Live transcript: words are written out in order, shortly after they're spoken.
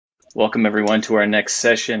Welcome everyone to our next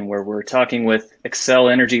session where we're talking with Xcel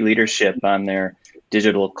Energy leadership on their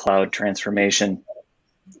digital cloud transformation.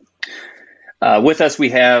 With us,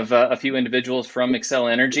 we have a few individuals from Xcel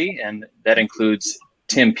Energy, and that includes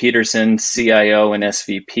Tim Peterson, CIO and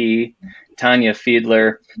SVP, Tanya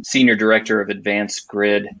Fiedler, Senior Director of Advanced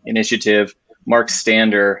Grid Initiative, Mark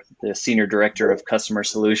Stander, the Senior Director of Customer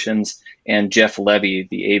Solutions, and Jeff Levy,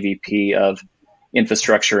 the AVP of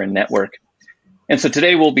Infrastructure and Network. And so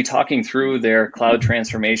today we'll be talking through their cloud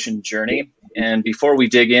transformation journey. And before we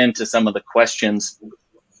dig into some of the questions,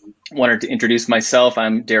 I wanted to introduce myself.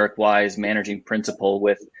 I'm Derek Wise, Managing Principal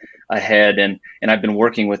with Ahead, and I've been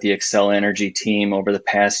working with the Xcel Energy team over the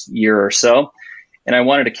past year or so. And I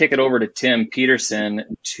wanted to kick it over to Tim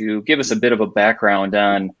Peterson to give us a bit of a background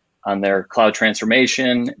on their cloud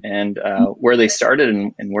transformation and where they started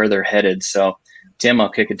and where they're headed. So Tim, I'll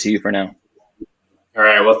kick it to you for now. All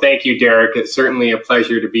right. Well, thank you, Derek. It's certainly a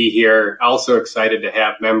pleasure to be here. Also excited to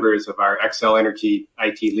have members of our Xcel Energy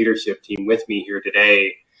IT leadership team with me here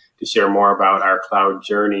today to share more about our cloud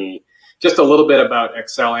journey. Just a little bit about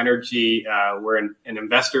Xcel Energy. We're an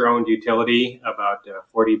investor-owned utility, about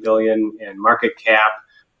 $40 billion in market cap,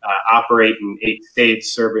 operate in 8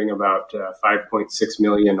 states, serving about 5.6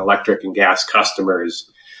 million electric and gas customers.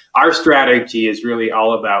 Our strategy is really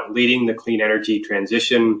all about leading the clean energy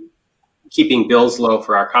transition, keeping bills low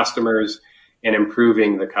for our customers, and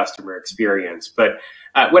improving the customer experience. But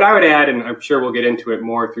what I would add, and I'm sure we'll get into it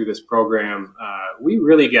more through this program, we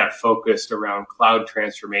really got focused around cloud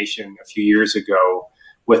transformation a few years ago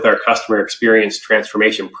with our customer experience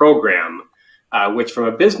transformation program, which from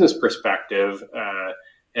a business perspective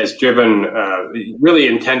has driven, really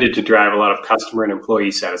intended to drive a lot of customer and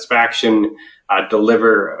employee satisfaction,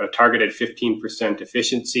 deliver a targeted 15%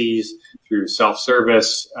 efficiencies through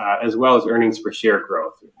self-service, as well as earnings per share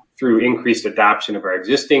growth through increased adoption of our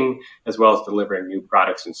existing, as well as delivering new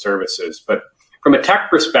products and services. But from a tech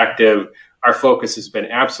perspective, our focus has been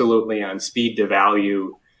absolutely on speed to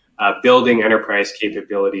value, building enterprise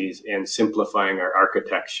capabilities, and simplifying our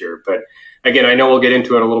architecture. But again, I know we'll get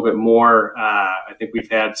into it a little bit more. I think we've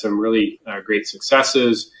had some really great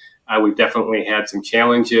successes. We've definitely had some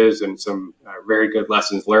challenges and some very good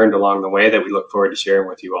lessons learned along the way that we look forward to sharing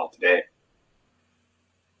with you all today.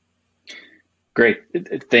 Great.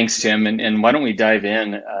 Thanks, Tim. And why don't we dive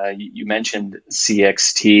in? You mentioned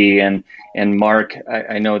CXT, and Mark,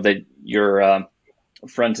 I know that you're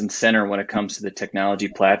front and center when it comes to the technology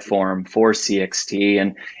platform for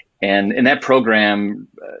CXT. And that program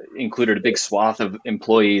included a big swath of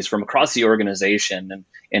employees from across the organization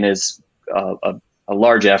and is a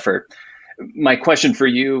large effort. My question for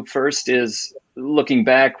you first is, looking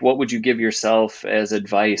back, what would you give yourself as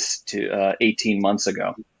advice to 18 months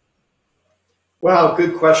ago? Wow,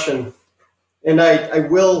 good question. And I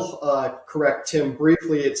will correct Tim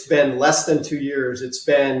briefly. It's been less than 2 years. It's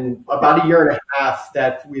been about a year and a half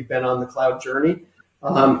that we've been on the cloud journey.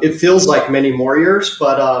 It feels like many more years,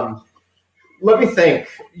 but let me think.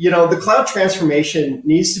 The cloud transformation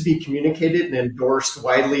needs to be communicated and endorsed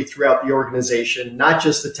widely throughout the organization, not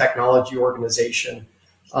just the technology organization.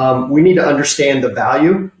 We need to understand the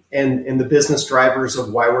value and the business drivers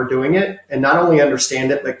of why we're doing it, and not only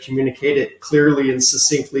understand it, but communicate it clearly and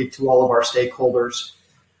succinctly to all of our stakeholders.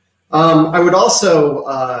 I would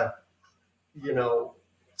also,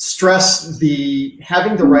 stress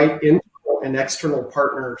having the right internal and external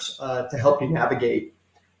partners to help you navigate,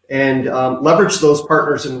 and leverage those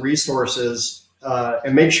partners and resources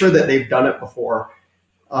and make sure that they've done it before.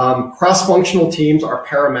 Cross-functional teams are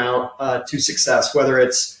paramount to success, whether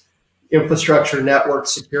it's infrastructure, network,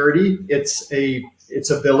 security. It's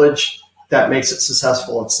a village that makes it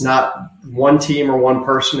successful. It's not one team or one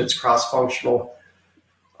person. It's cross-functional.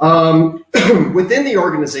 Within the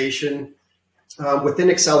organization, within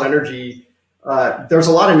Xcel Energy, there's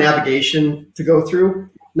a lot of navigation to go through,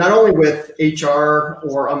 not only with HR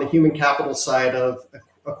or on the human capital side of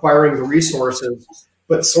acquiring the resources,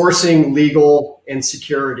 but sourcing, legal, and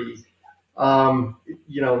security.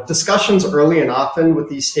 Discussions early and often with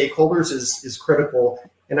these stakeholders is critical.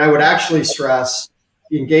 And I would actually stress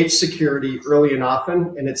engage security early and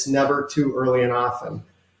often, and it's never too early and often.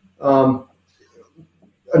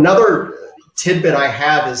 Another tidbit I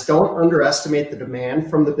have is don't underestimate the demand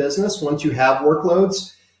from the business once you have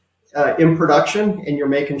workloads in production and you're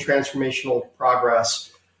making transformational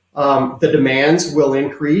progress. The demands will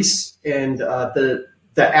increase, and the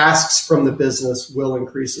asks from the business will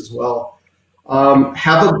increase as well.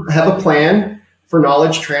 Have a plan for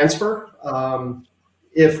knowledge transfer.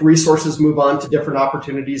 If resources move on to different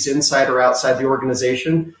opportunities inside or outside the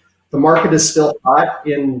organization, The market is still hot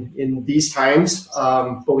in these times,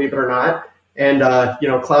 believe it or not. And,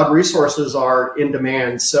 cloud resources are in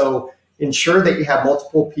demand. So ensure that you have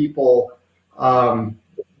multiple people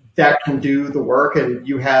that can do the work, and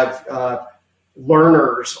you have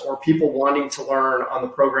learners or people wanting to learn on the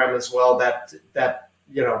program as well, that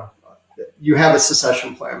you have a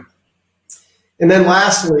succession plan. And then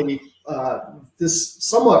lastly, this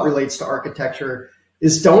somewhat relates to architecture,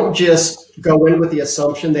 is don't just go in with the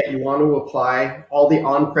assumption that you want to apply all the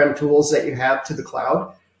on-prem tools that you have to the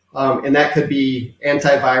cloud. And that could be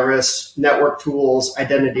antivirus, network tools,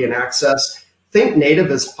 identity and access. Think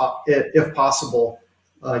native if possible.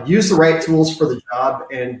 Use the right tools for the job,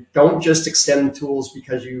 and don't just extend tools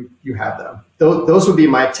because you have them. Those would be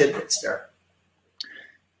my tidbits there.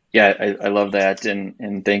 Yeah, I love that,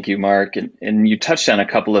 and thank you, Mark. And you touched on a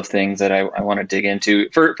couple of things that I want to dig into.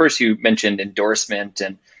 First, you mentioned endorsement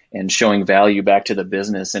and showing value back to the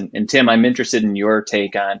business. And Tim, I'm interested in your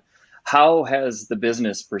take on how has the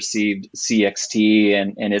business perceived CXT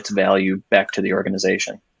and its value back to the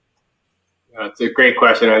organization? It's a great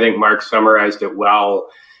question. I think Mark summarized it well.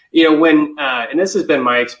 And this has been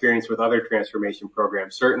my experience with other transformation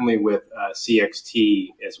programs, certainly with CXT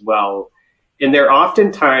as well. And there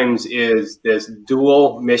oftentimes is this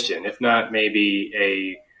dual mission, if not maybe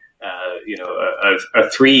a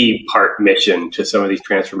three-part mission to some of these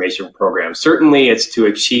transformation programs. Certainly, it's to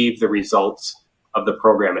achieve the results of the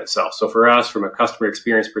program itself. So for us, from a customer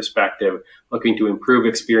experience perspective, looking to improve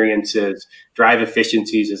experiences, drive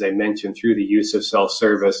efficiencies, as I mentioned, through the use of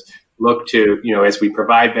self-service, look to, as we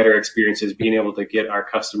provide better experiences, being able to get our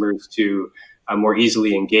customers to more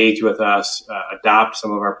easily engage with us, adopt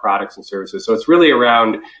some of our products and services. So it's really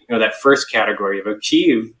around, that first category of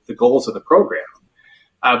achieve the goals of the program.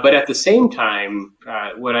 But at the same time,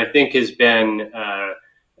 what I think has been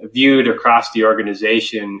viewed across the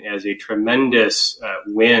organization as a tremendous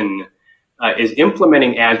win is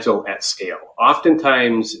implementing Agile at scale.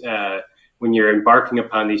 Oftentimes, when you're embarking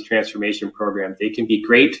upon these transformation programs, they can be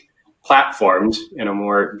great platforms in a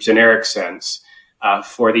more generic sense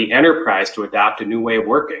for the enterprise to adopt a new way of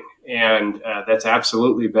working. And that's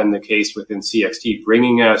absolutely been the case within CXT,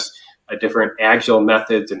 bringing us different Agile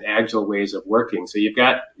methods and Agile ways of working. So you've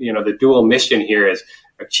got, the dual mission here is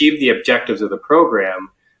achieve the objectives of the program,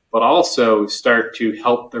 but also start to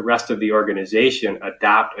help the rest of the organization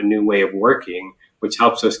adopt a new way of working, which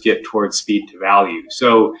helps us get towards speed to value.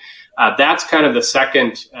 So that's kind of the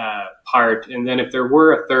second part. And then if there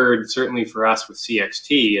were a third, certainly for us with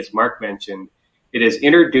CXT, as Mark mentioned, it is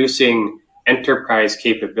introducing enterprise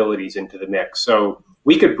capabilities into the mix. So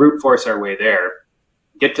we could brute force our way there,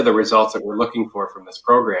 get to the results that we're looking for from this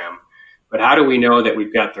program. But how do we know that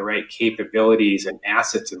we've got the right capabilities and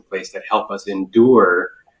assets in place that help us endure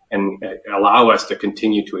and allow us to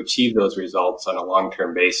continue to achieve those results on a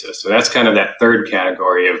long-term basis? So that's kind of that third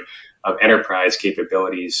category of enterprise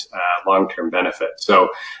capabilities, long-term benefit. So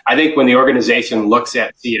I think when the organization looks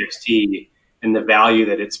at CXT and the value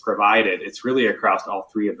that it's provided, it's really across all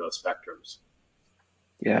three of those spectrums.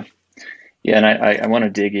 Yeah. Yeah, and I want to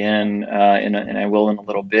dig in, and I will in a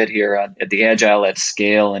little bit here, at the Agile at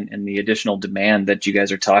scale and the additional demand that you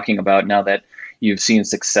guys are talking about now that you've seen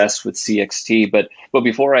success with CXT. But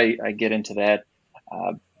before I get into that,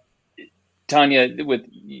 Tanya, with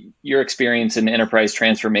your experience in enterprise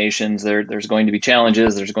transformations, there's going to be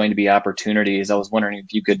challenges, there's going to be opportunities. I was wondering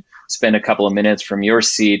if you could spend a couple of minutes from your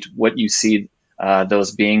seat, what you see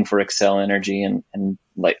those being for Xcel Energy, and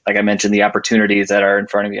like I mentioned, the opportunities that are in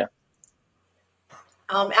front of you.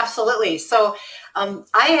 Absolutely. So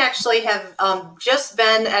I actually have just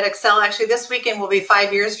been at Xcel. Actually, this weekend will be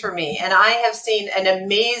 5 years for me. And I have seen an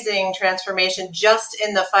amazing transformation just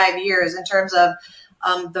in the 5 years in terms of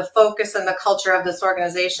the focus and the culture of this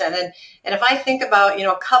organization. And if I think about,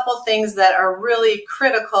 a couple things that are really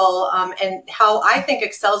critical and how I think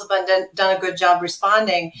Xcel's been done a good job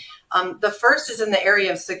responding, the first is in the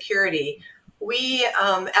area of security. We,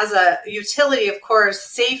 as a utility, of course,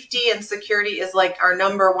 safety and security is like our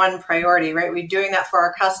number one priority, right? We're doing that for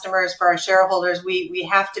our customers, for our shareholders. We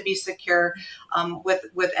have to be secure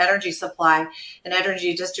with energy supply and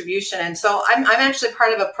energy distribution. And so I'm actually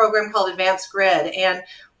part of a program called Advanced Grid, and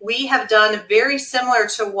we have done very similar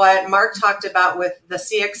to what Mark talked about with the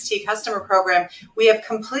CXT customer program. We have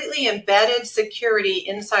completely embedded security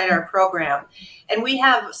inside our program. And we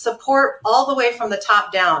have support all the way from the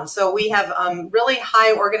top down. So we have really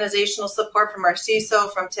high organizational support from our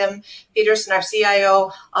CISO, from Tim Peterson, our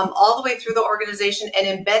CIO, all the way through the organization, and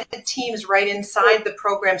embedded teams right inside the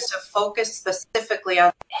programs to focus specifically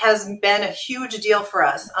on has been a huge deal for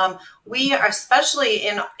us. we are, especially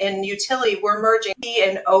in utility, we're merging T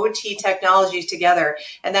and OT technologies together,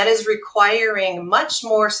 and that is requiring much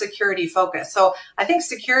more security focus. So I think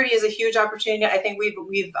security is a huge opportunity. I think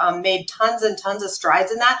we've made tons and tons of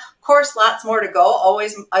strides in that. Of course, lots more to go,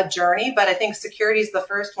 always a journey, but I think security is the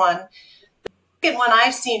first one. The second one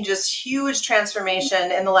I've seen just huge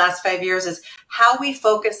transformation in the last 5 years is how we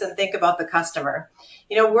focus and think about the customer.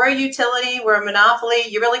 You know, we're a utility, we're a monopoly.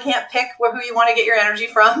 You really can't pick who you want to get your energy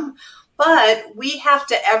from. But we have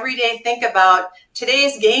to every day think about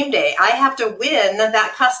today's game day. I have to win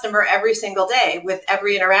that customer every single day with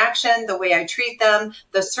every interaction, the way I treat them,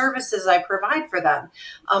 the services I provide for them.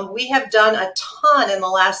 We have done a ton in the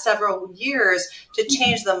last several years to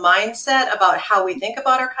change the mindset about how we think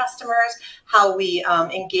about our customers, how we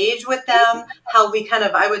engage with them, how we kind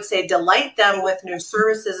of, I would say, delight them with new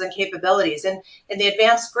services and capabilities. And in the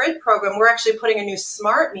Advanced Grid program, we're actually putting a new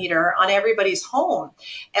smart meter on everybody's home.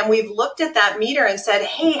 And we've looked at that meter and said,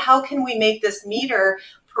 hey, how can we make this meter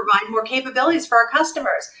provide more capabilities for our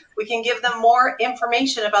customers? We can give them more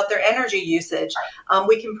information about their energy usage.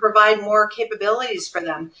 We can provide more capabilities for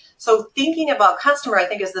them. So thinking about customer, I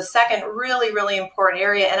think, is the second really, really important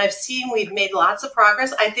area. And I've seen we've made lots of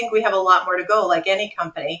progress. I think we have a lot more to go, like any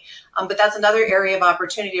company. But that's another area of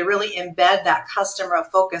opportunity to really embed that customer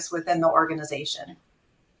focus within the organization.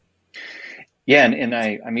 Yeah, and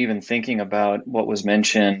I'm even thinking about what was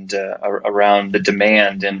mentioned around the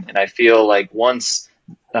demand. And I feel like once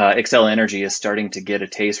Xcel Energy is starting to get a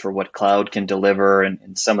taste for what cloud can deliver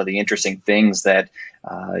and some of the interesting things that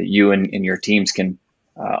you and your teams can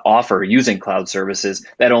offer using cloud services,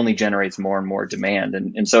 that only generates more and more demand.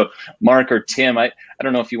 And so, Mark or Tim, I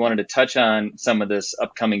don't know if you wanted to touch on some of this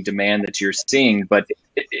upcoming demand that you're seeing, but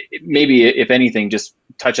maybe, if anything, just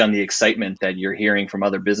touch on the excitement that you're hearing from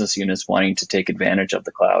other business units wanting to take advantage of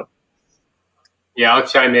the cloud. Yeah, I'll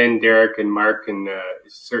chime in, Derek and Mark, and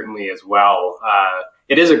certainly as well.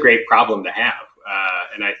 It is a great problem to have,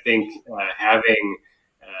 and I think having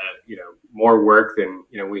more work than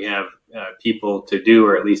we have people to do,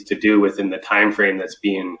 or at least to do within the time frame that's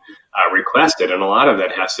being requested, and a lot of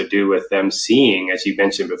that has to do with them seeing, as you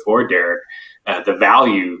mentioned before, Derek, the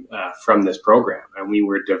value from this program. And we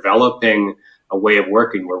were developing a way of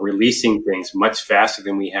working. We're releasing things much faster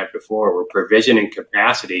than we had before. We're provisioning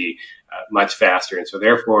capacity much faster. And so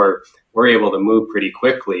therefore, we're able to move pretty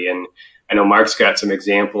quickly. And I know Mark's got some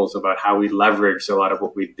examples about how we leveraged a lot of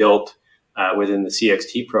what we built within the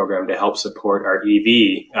CXT program to help support our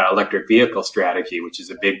EV, electric vehicle strategy, which is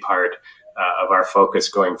a big part of our focus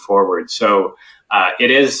going forward. So there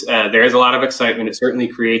is a lot of excitement. It certainly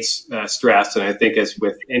creates stress. And I think, as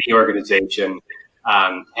with any organization,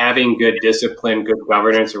 having good discipline, good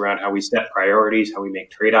governance around how we set priorities, how we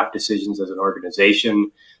make trade-off decisions as an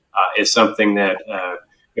organization is something that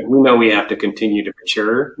we know we have to continue to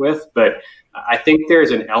mature with. But I think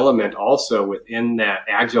there's an element also within that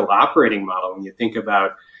agile operating model when you think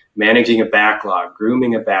about managing a backlog,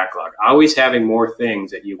 grooming a backlog, always having more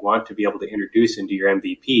things that you want to be able to introduce into your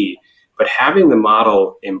MVP, but having the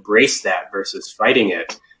model embrace that versus fighting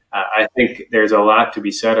it. I think there's a lot to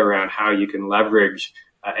be said around how you can leverage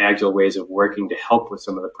agile ways of working to help with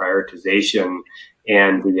some of the prioritization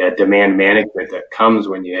and the demand management that comes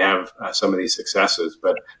when you have some of these successes.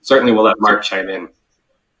 But certainly we'll let Mark chime in.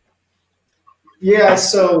 Yeah,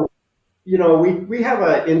 so, we have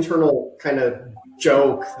an internal kind of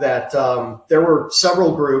joke that there were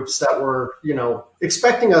several groups that were,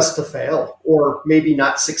 expecting us to fail or maybe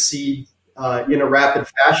not succeed in a rapid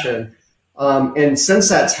fashion. And since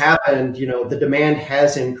that's happened, the demand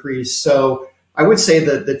has increased. So I would say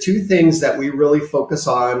that the two things that we really focus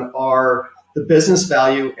on are the business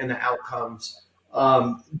value and the outcomes.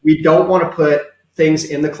 We don't want to put things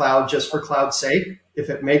in the cloud just for cloud's sake. If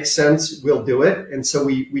it makes sense, we'll do it. And so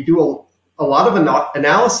we do a lot of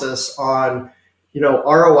analysis on,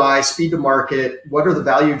 ROI, speed to market, what are the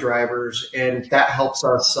value drivers, and that helps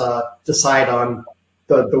us decide on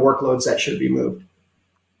the workloads that should be moved.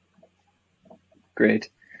 Great.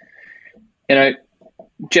 And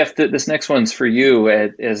Jeff, this next one's for you.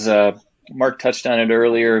 As Mark touched on it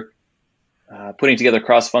earlier, putting together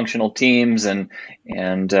cross-functional teams and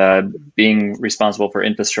being responsible for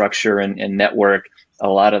infrastructure and network, a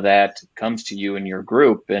lot of that comes to you and your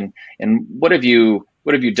group. And what have you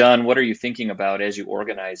done? What are you thinking about as you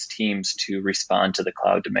organize teams to respond to the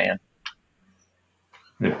cloud demand?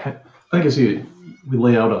 I think as we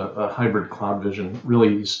lay out a hybrid cloud vision, really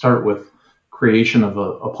you start with creation of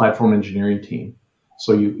a platform engineering team.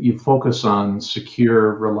 So you focus on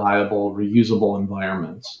secure, reliable, reusable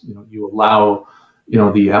environments. You allow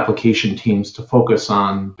the application teams to focus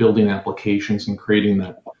on building applications and creating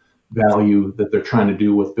value that they're trying to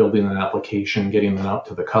do with building an application, getting it out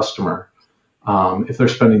to the customer. If they're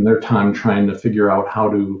spending their time trying to figure out how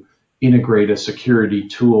to integrate a security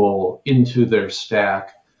tool into their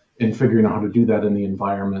stack and figuring out how to do that in the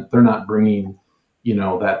environment, they're not bringing,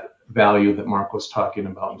 that value that Mark was talking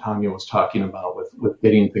about and Tanya was talking about with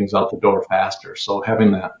getting things out the door faster. So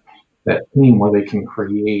having that team where they can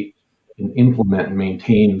create and implement and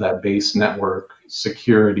maintain that base network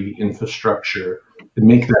security infrastructure and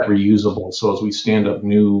make that reusable. So as we stand up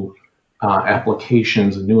new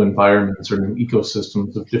applications and new environments or new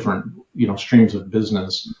ecosystems of different streams of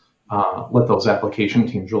business, let those application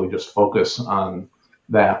teams really just focus on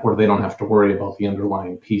that, where they don't have to worry about the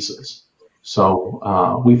underlying pieces.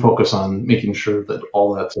 So we focus on making sure that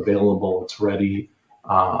all that's available, it's ready,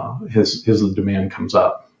 as the demand comes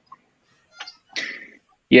up.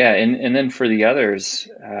 Yeah, and then for the others,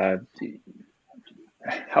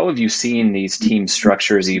 how have you seen these team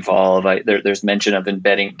structures evolve? There's mention of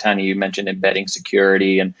embedding. Tanya, you mentioned embedding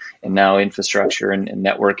security and now infrastructure and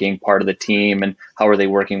networking part of the team. And how are they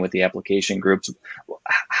working with the application groups?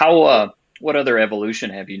 What other evolution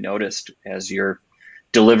have you noticed as you're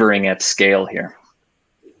delivering at scale here?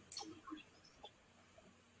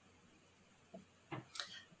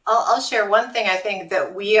 I'll share one thing I think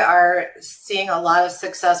that we are seeing a lot of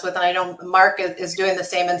success with, and I know Mark is doing the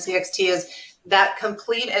same in CXT, is that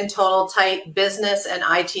complete and total tight business and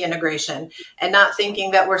IT integration, and not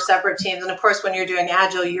thinking that we're separate teams. And of course, when you're doing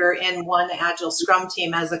Agile, you're in one Agile Scrum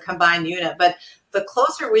team as a combined unit. But the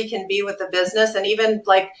closer we can be with the business, and even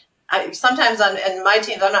sometimes in my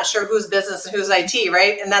teams, I'm not sure who's business and who's IT,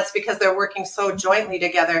 right? And that's because they're working so jointly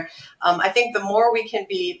together. I think the more we can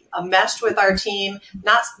be meshed with our team,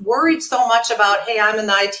 not worried so much about, hey, I'm in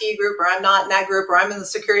the IT group, or I'm not in that group, or I'm in the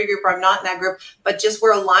security group, or I'm not in that group, but just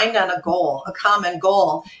we're aligned on a goal, a common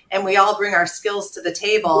goal, and we all bring our skills to the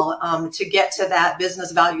table to get to that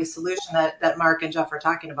business value solution that Mark and Jeff are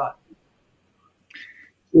talking about.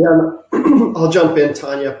 Yeah, I'll jump in,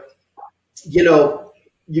 Tanya.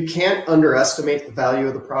 You can't underestimate the value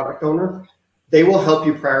of the product owner. They will help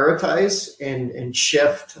you prioritize and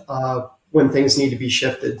shift when things need to be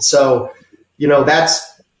shifted. So,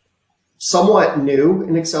 that's somewhat new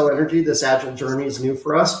in Xcel Energy. This Agile journey is new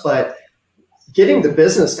for us, but getting the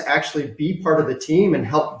business to actually be part of the team and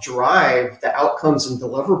help drive the outcomes and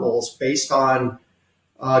deliverables based on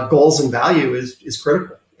goals and value is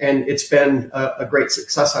critical. And it's been a great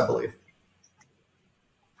success, I believe.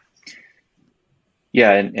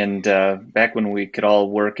 Yeah, and back when we could all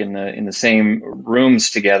work in the same rooms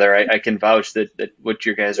together, I can vouch that what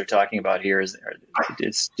you guys are talking about here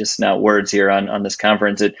it's just not words here on this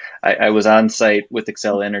conference. I was on site with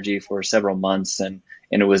Xcel Energy for several months, and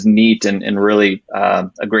it was neat and really a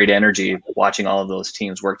great energy watching all of those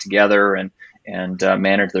teams work together and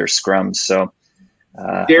manage their scrums. So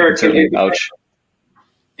Derek, I can vouch.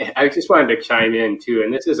 I just wanted to chime in too,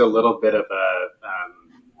 and this is a little bit of a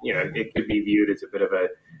it could be viewed as a bit of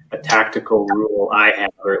a tactical rule I have,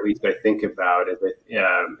 or at least I think about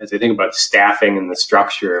as I think about staffing and the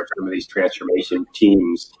structure of some of these transformation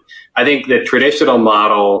teams. I think the traditional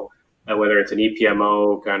model, whether it's an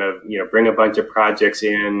EPMO, kind of bring a bunch of projects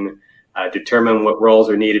in, determine what roles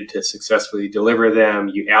are needed to successfully deliver them.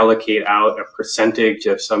 You allocate out a percentage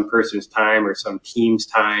of some person's time or some team's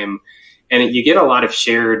time, and you get a lot of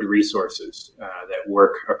shared resources that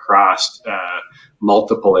work across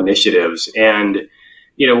multiple initiatives. And,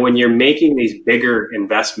 when you're making these bigger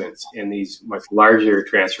investments in these much larger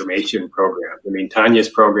transformation programs, I mean, Tanya's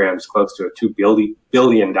program is close to a $2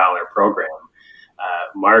 billion program.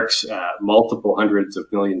 Mark's multiple hundreds of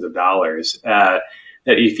millions of dollars. That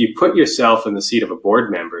if you put yourself in the seat of a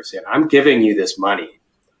board member saying, I'm giving you this money,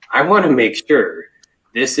 I want to make sure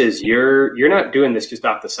this is you're not doing this just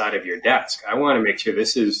off the side of your desk. I want to make sure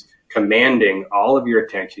this is commanding all of your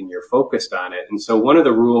attention. You're focused on it. And so one of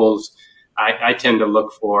the rules I tend to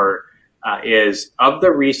look for is of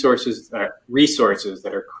the resources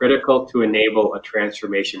that are critical to enable a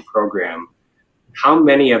transformation program, how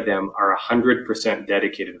many of them are 100%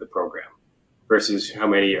 dedicated to the program versus how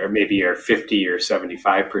many are maybe 50 or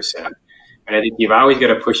 75%. And I think you've always got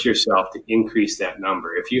to push yourself to increase that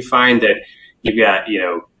number. If you find that you've got,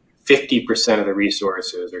 50% of the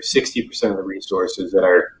resources or 60% of the resources that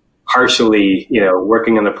are partially,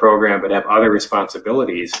 working on the program but have other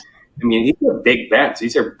responsibilities, I mean, these are big bets.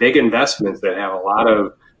 These are big investments that have a lot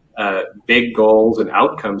of big goals and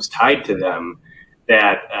outcomes tied to them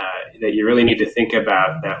that you really need to think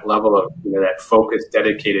about that level of, that focused,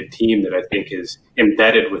 dedicated team that I think is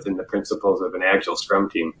embedded within the principles of an Agile Scrum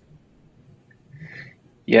team.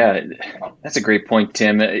 Yeah, that's a great point,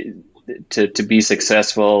 Tim. to be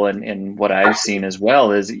successful, and what I've seen as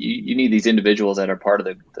well is you need these individuals that are part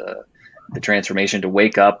of the transformation to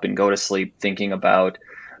wake up and go to sleep thinking about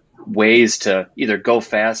ways to either go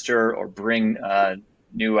faster or bring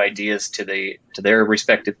new ideas to their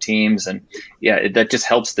respective teams, and yeah, that just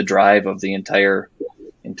helps the drive of the entire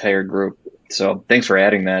group. So thanks for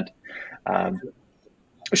adding that.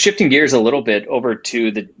 Shifting gears a little bit over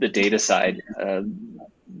to the data side.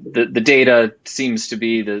 The data seems to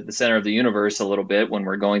be the center of the universe a little bit when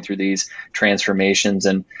we're going through these transformations.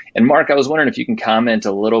 And Mark, I was wondering if you can comment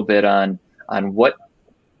a little bit on what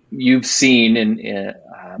you've seen in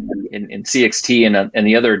CXT and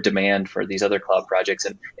the other demand for these other cloud projects,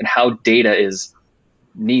 and how data is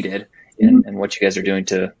needed, and what you guys are doing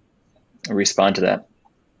to respond to that.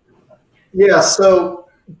 Yeah, so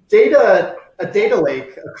a data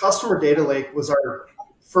lake, a customer data lake, was our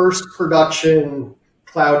first production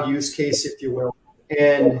cloud use case, if you will.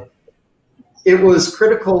 And it was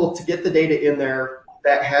critical to get the data in there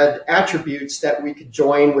that had attributes that we could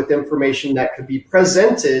join with information that could be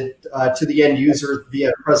presented to the end user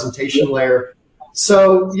via presentation layer.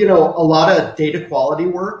 So, a lot of data quality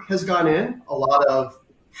work has gone in, a lot of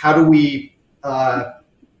how do we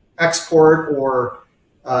export or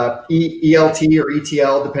ELT or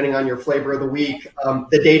ETL, depending on your flavor of the week,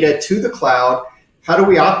 the data to the cloud. How do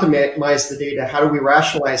we optimize the data? How do we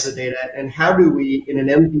rationalize the data? And how do we, in an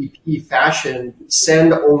MVP fashion,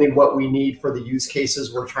 send only what we need for the use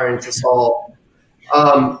cases we're trying to solve?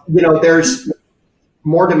 There's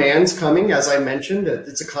more demands coming, as I mentioned.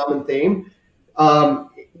 It's a common theme.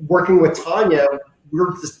 Working with Tanya,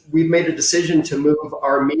 we've made a decision to move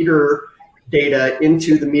our meter data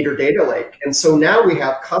into the meter data lake. And so now we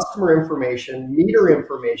have customer information, meter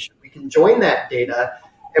information. We can join that data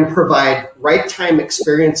and provide right time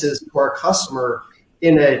experiences to our customer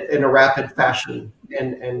in a rapid fashion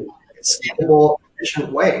and scalable,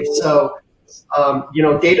 efficient way. So,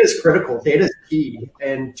 data is critical. Data is key,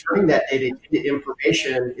 and turning that data into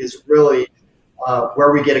information is really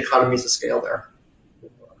where we get economies of scale there.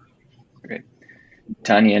 Great,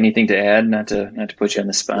 Tanya, anything to add? Not to put you on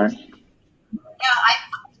the spot.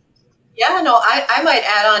 I might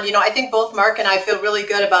add on. I think both Mark and I feel really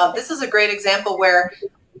good about this. Is a great example where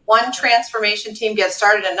one transformation team gets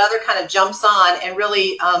started, another kind of jumps on and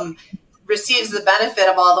really receives the benefit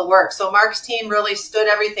of all the work. So Mark's team really stood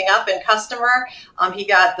everything up in customer. He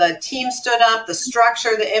got the team stood up, the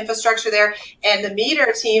structure, the infrastructure there, and the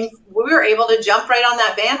meter team, we were able to jump right on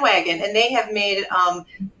that bandwagon, and they have made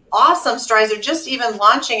awesome strides. They're just even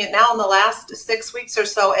launching it now in the last 6 weeks or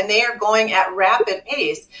so, and they are going at rapid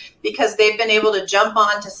pace because they've been able to jump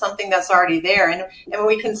on to something that's already there. And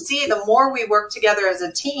we can see the more we work together as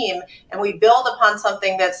a team and we build upon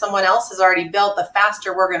something that someone else has already built, the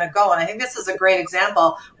faster we're going to go. And I think this is a great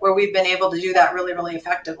example where we've been able to do that really, really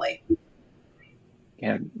effectively.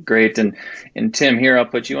 Yeah, great. And Tim, here I'll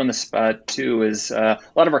put you on the spot too. Is a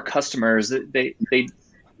lot of our customers,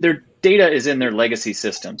 their data is in their legacy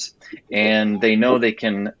systems, and they know they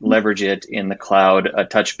can leverage it in the cloud a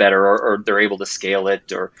touch better, or they're able to scale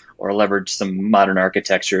it or leverage some modern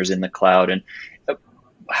architectures in the cloud. And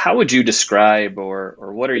how would you describe, or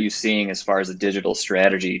what are you seeing as far as a digital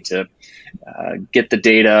strategy to get the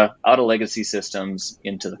data out of legacy systems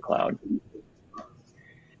into the cloud?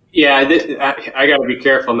 Yeah, I got to be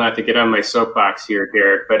careful not to get on my soapbox here,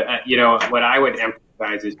 Derek, but what I would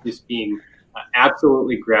emphasize is just being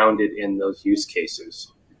absolutely grounded in those use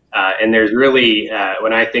cases. And there's really,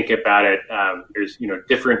 when I think about it, there's,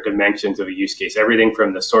 different dimensions of a use case, everything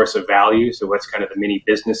from the source of value. So what's kind of the mini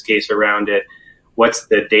business case around it? What's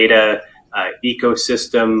the data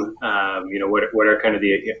ecosystem? What are kind of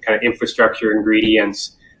the infrastructure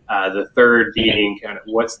ingredients? The third being kind of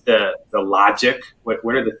what's the logic? What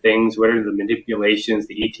are the things? What are the manipulations,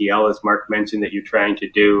 the ETL, as Mark mentioned, that you're trying to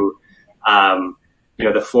do?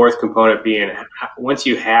 The fourth component being, once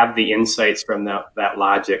you have the insights from that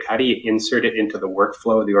logic, how do you insert it into the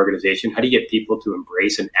workflow of the organization? How do you get people to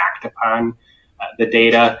embrace and act upon the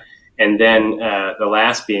data? And then the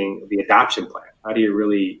last being the adoption plan. How do you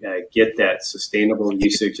really get that sustainable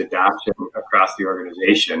usage adoption across the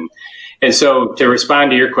organization? And so to respond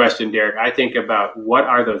to your question, Derek, I think about what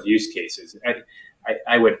are those use cases.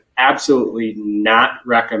 I would absolutely not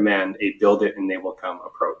recommend a build it and they will come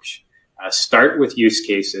approach. Start with use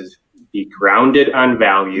cases, be grounded on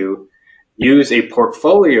value, use a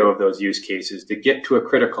portfolio of those use cases to get to a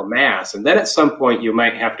critical mass. And then at some point, you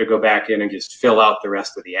might have to go back in and just fill out the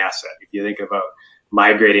rest of the asset. If you think about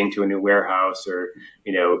migrating to a new warehouse or,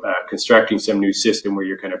 constructing some new system where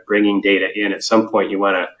you're kind of bringing data in, at some point you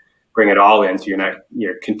want to bring it all in, so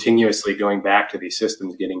you're continuously going back to these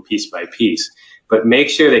systems, getting piece by piece. But make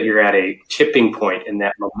sure that you're at a tipping point in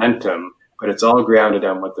that momentum, but it's all grounded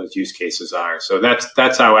on what those use cases are. So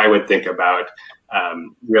that's how I would think about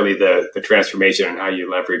really the transformation and how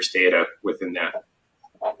you leverage data within that.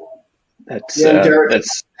 Derek,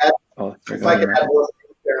 that's. If I could add one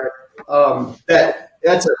thing there,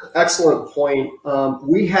 that's an excellent point.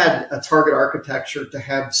 We had a target architecture to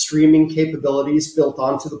have streaming capabilities built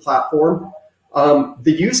onto the platform.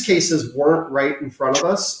 The use cases weren't right in front of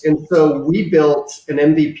us, and so we built an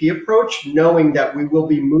MVP approach, knowing that we will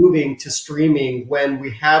be moving to streaming when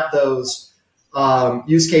we have those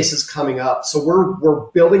use cases coming up. So we're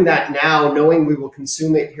building that now, knowing we will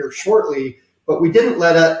consume it here shortly. But we didn't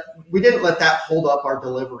let that hold up our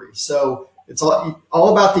delivery. So it's all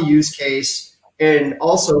about the use case and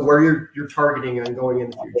also where you're targeting and going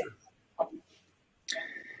in the future.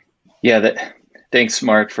 Yeah, thanks,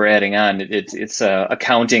 Mark, for adding on. It's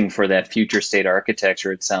accounting for that future state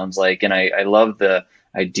architecture, it sounds like, and I love the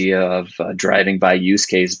idea of driving by use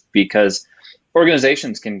case, because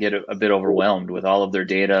organizations can get a bit overwhelmed with all of their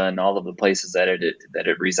data and all of the places that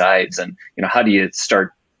it resides, and how do you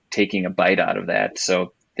start taking a bite out of that?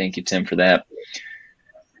 So thank you, Tim, for that.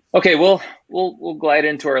 Okay, we'll glide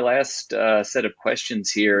into our last set of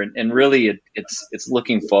questions here, and really it's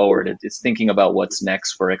looking forward. It's thinking about what's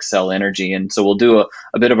next for Xcel Energy, and so we'll do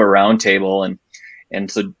a bit of a roundtable,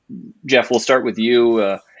 and so Jeff, we'll start with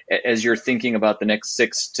you as you're thinking about the next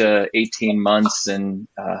 6 to 18 months and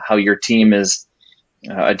how your team is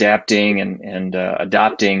adapting and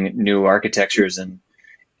adopting new architectures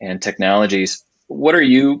and technologies. What are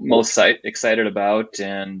you most excited about,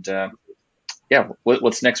 and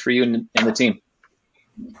what's next for you and the team?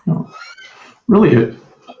 Really,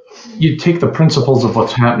 you take the principles of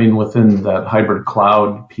what's happening within that hybrid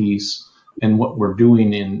cloud piece and what we're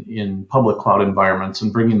doing in public cloud environments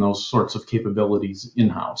and bringing those sorts of capabilities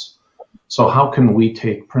in-house. So how can we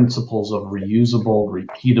take principles of reusable,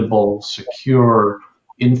 repeatable, secure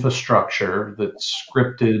infrastructure that's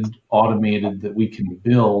scripted, automated, that we can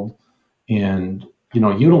build and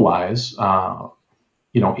utilize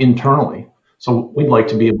internally. So we'd like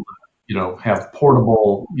to be able to have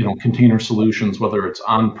portable container solutions, whether it's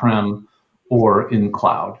on-prem or in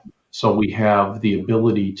cloud. So we have the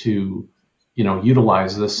ability to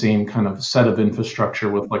utilize the same kind of set of infrastructure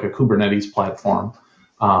with like a Kubernetes platform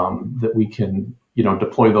that we can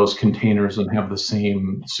deploy those containers and have the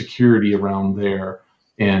same security around there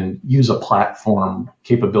and use a platform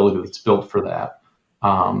capability that's built for that.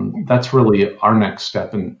 That's really our next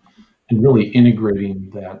step in really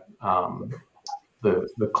integrating that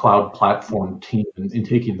the cloud platform team and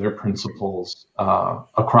taking their principles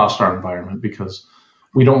across our environment, because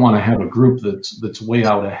we don't want to have a group that's way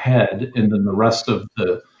out ahead and then the rest of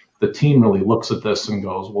the team really looks at this and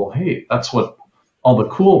goes, well, hey, that's what all the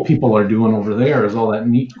cool people are doing over there, is all that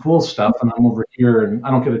neat cool stuff, and I'm over here and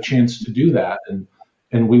I don't get a chance to do that.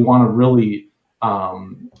 And we want to really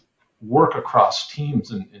work across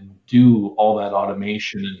teams and do all that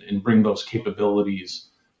automation and bring those capabilities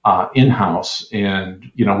in-house,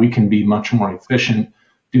 and we can be much more efficient,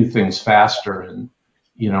 do things faster. And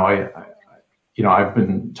I've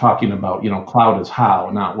been talking about cloud is how,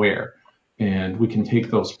 not where, and we can take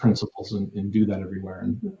those principles and do that everywhere.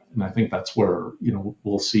 And I think that's where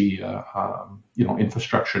we'll see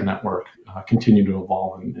infrastructure network continue to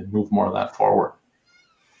evolve and move more of that forward.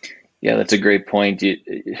 Yeah, that's a great point.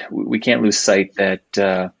 We can't lose sight that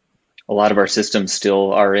a lot of our systems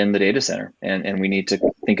still are in the data center, and we need to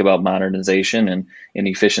think about modernization and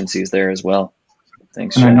efficiencies there as well.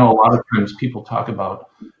 Thanks, and Jeff. I know a lot of times people talk about,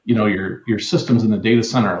 your systems in the data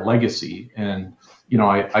center are legacy, and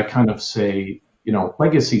I kind of say,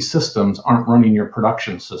 legacy systems aren't running your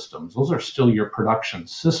production systems. Those are still your production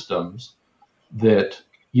systems that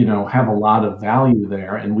have a lot of value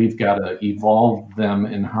there, and we've got to evolve them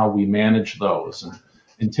in how we manage those.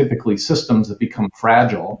 And typically systems that become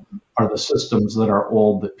fragile are the systems that are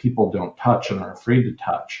old, that people don't touch and are afraid to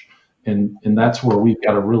touch. And that's where we've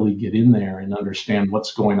got to really get in there and understand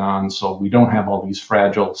what's going on, so we don't have all these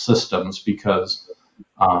fragile systems, because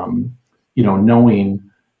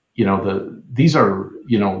knowing these are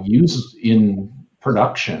used in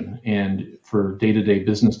production and for day-to-day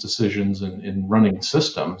business decisions and running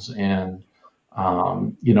systems, and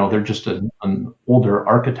they're just an older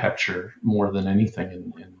architecture more than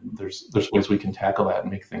anything, and there's ways we can tackle that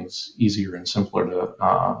and make things easier and simpler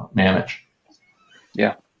to manage.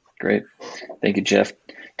 Yeah, great. Thank you, Jeff.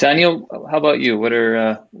 Tanya, how about you? What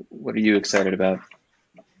are you excited about?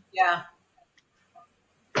 Yeah,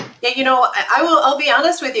 I'll be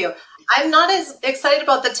honest with you. I'm not as excited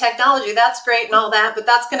about the technology. That's great and all that, but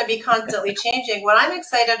that's going to be constantly changing. What I'm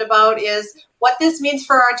excited about is what this means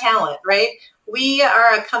for our talent, right? We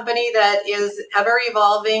are a company that is ever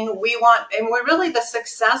evolving. We want, and we're really the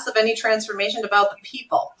success of any transformation about the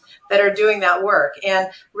people that are doing that work, and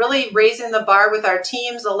really raising the bar with our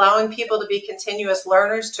teams, allowing people to be continuous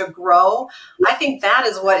learners to grow. I think that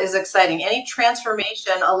is what is exciting. Any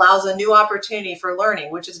transformation allows a new opportunity for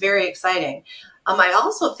learning, which is very exciting. I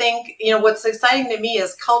also think, what's exciting to me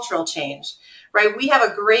is cultural change, right? We have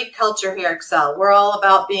a great culture here at Xcel. We're all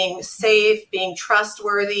about being safe, being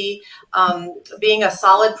trustworthy, being a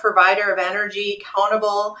solid provider of energy,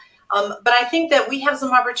 accountable. But I think that we have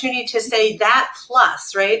some opportunity to say that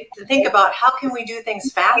plus, right? To think about how can we do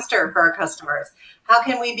things faster for our customers? How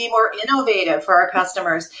can we be more innovative for our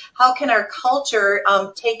customers? How can our culture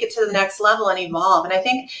take it to the next level and evolve? And I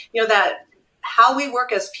think, that how we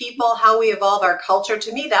work as people, how we evolve our culture,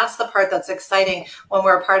 to me, that's the part that's exciting when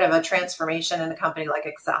we're a part of a transformation in a company like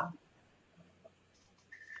Xcel.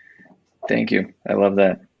 Thank you. I love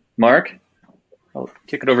that. Mark, I'll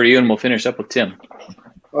kick it over to you and we'll finish up with Tim.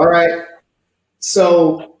 All right.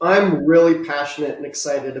 So I'm really passionate and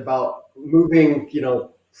excited about moving,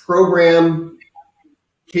 program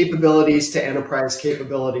capabilities to enterprise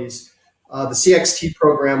capabilities. The CXT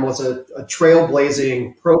program was a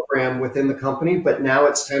trailblazing program within the company, but now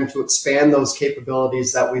it's time to expand those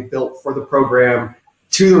capabilities that we built for the program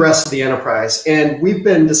to the rest of the enterprise. And we've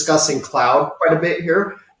been discussing cloud quite a bit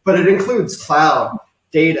here, but it includes cloud,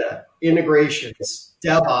 data, integrations,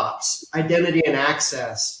 DevOps, identity and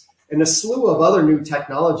access, and a slew of other new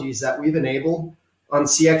technologies that we've enabled on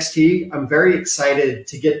CXT. I'm very excited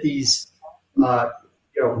to get these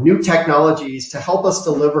new technologies to help us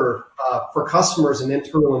deliver for customers and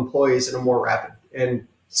internal employees in a more rapid and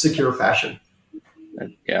secure fashion.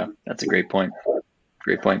 Yeah, that's a great point.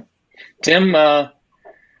 Great point. Tim,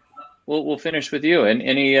 we'll finish with you. And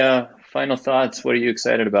any final thoughts? What are you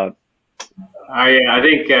excited about? I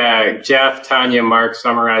think Jeff, Tanya, Mark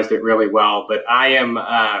summarized it really well, but I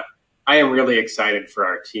am really excited for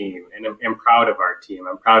our team, and I'm proud of our team.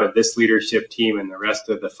 I'm proud of this leadership team and the rest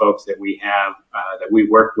of the folks that we have, that we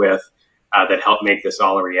work with, that help make this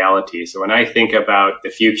all a reality. So when I think about the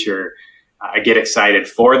future, I get excited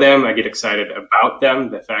for them. I get excited about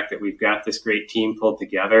them, the fact that we've got this great team pulled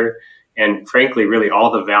together, and frankly, really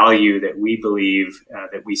all the value that we believe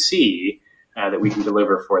that we see that we can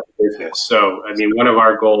deliver for the business. So, one of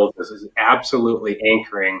our goals is absolutely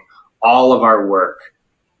anchoring all of our work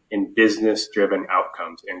in business-driven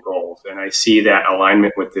outcomes and goals. And I see that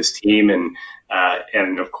alignment with this team, and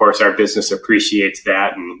of course our business appreciates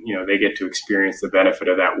that, and they get to experience the benefit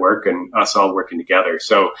of that work and us all working together.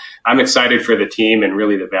 So I'm excited for the team and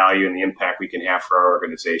really the value and the impact we can have for our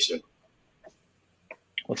organization.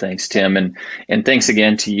 Well, thanks, Tim, and thanks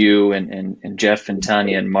again to you and Jeff and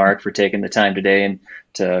Tanya and Mark for taking the time today and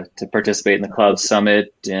to participate in the Cloud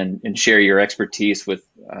Summit and share your expertise with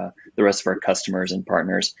the rest of our customers and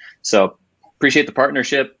partners. So appreciate the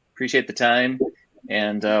partnership, appreciate the time,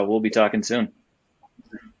 and we'll be talking soon.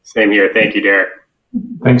 Same here. Thank you, Derek.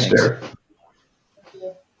 Thanks, Derek.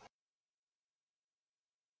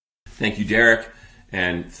 Thank you, Derek,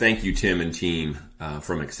 and thank you, Tim and team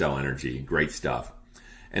from Xcel Energy. Great stuff.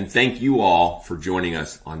 And thank you all for joining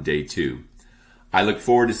us on day 2. I look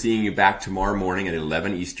forward to seeing you back tomorrow morning at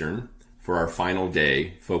 11 Eastern for our final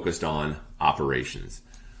day focused on operations.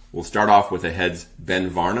 We'll start off with Ahead's Ben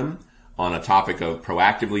Varnum on a topic of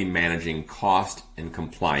proactively managing cost and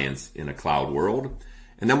compliance in a cloud world.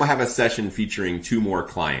 And then we'll have a session featuring 2 more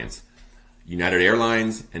clients, United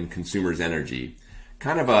Airlines and Consumers Energy,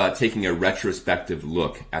 kind of taking a retrospective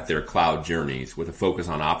look at their cloud journeys with a focus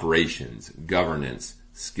on operations, governance,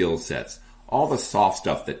 skill sets, all the soft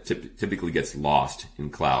stuff that typically gets lost in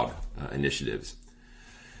cloud initiatives.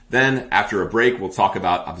 Then after a break, we'll talk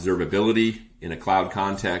about observability in a cloud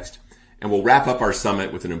context, and we'll wrap up our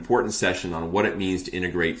summit with an important session on what it means to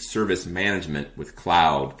integrate service management with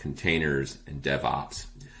cloud, containers, and DevOps.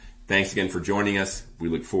 Thanks again for joining us. We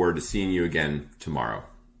look forward to seeing you again tomorrow.